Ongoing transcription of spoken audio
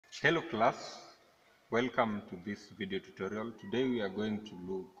Hello class, welcome to this video tutorial. Today we are going to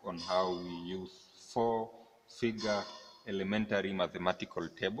look on how we use four-figure elementary mathematical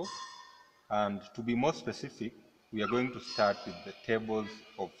table. And to be more specific, we are going to start with the tables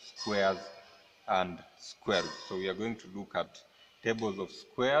of squares and square root. So we are going to look at tables of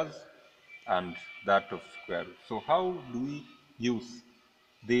squares and that of square root. So how do we use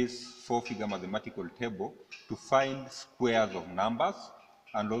this four-figure mathematical table to find squares of numbers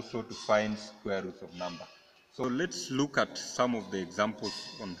and also to find square roots of numbers? So let's look at some of the examples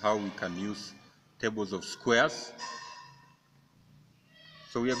on how we can use tables of squares.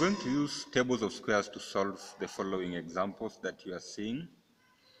 So we are going to use tables of squares to solve the following examples that you are seeing.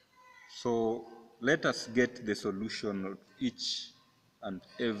 So let us get the solution of each and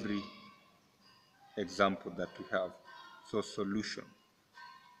every example that we have. So solution.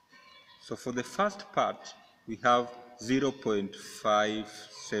 So for the first part, we have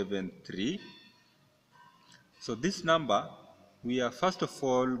 0.573. So this number, we are first of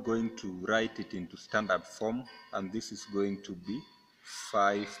all going to write it into standard form, and this is going to be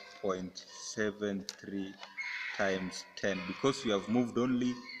 5.73 times 10, because we have moved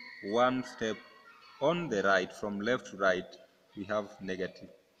only one step on the right, from left to right, we have negative.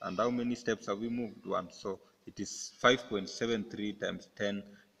 And how many steps have we moved? One. So it is 5.73 times 10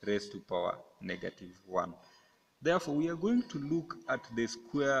 raised to power negative 1. Therefore, we are going to look at the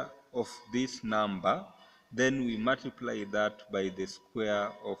square of this number, then we multiply that by the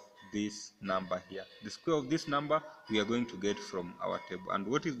square of this number here. The square of this number we are going to get from our table. And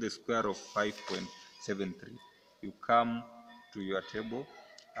what is the square of 5.73? You come to your table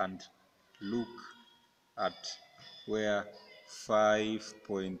and look at where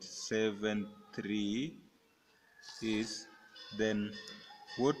 5.73 is, then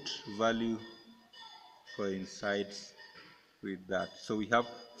what value coincides with that? So we have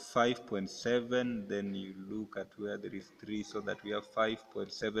 5.7, then you look at where there is 3, so that we have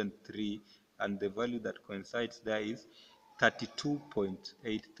 5.73, and the value that coincides there is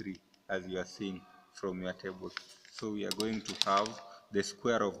 32.83, as you are seeing from your table. So we are going to have the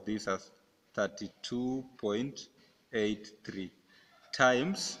square of this as 32.83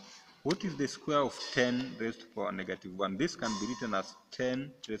 times, what is the square of 10 raised to power negative 1? This can be written as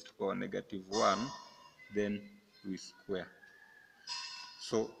 10 raised to power negative 1, then we square.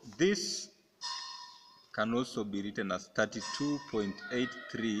 So this can also be written as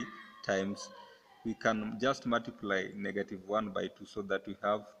 32.83 times, we can just multiply negative 1 by 2, so that we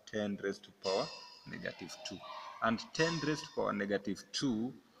have 10 raised to power negative 2. And 10 raised to power negative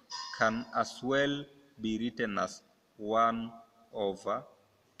 2 can as well be written as 1 over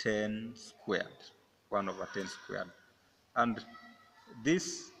 10 squared. 1 over 10 squared. And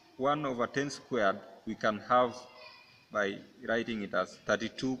this 1 over 10 squared we can have by writing it as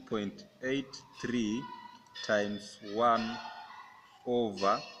 32.83 times 1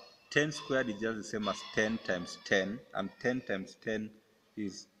 over 10 squared is just the same as 10 times 10, and 10 times 10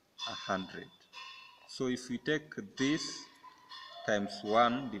 is 100. So if we take this times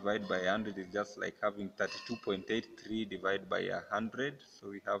 1 divided by 100, is just like having 32.83 divided by 100. So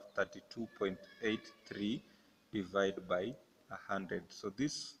we have 32.83 divided by 100. So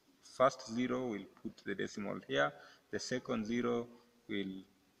this first 0 will put the decimal here. The second 0 will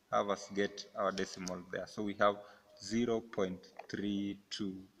have us get our decimal there. So we have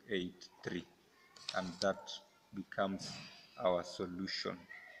 0.3283, and that becomes our solution.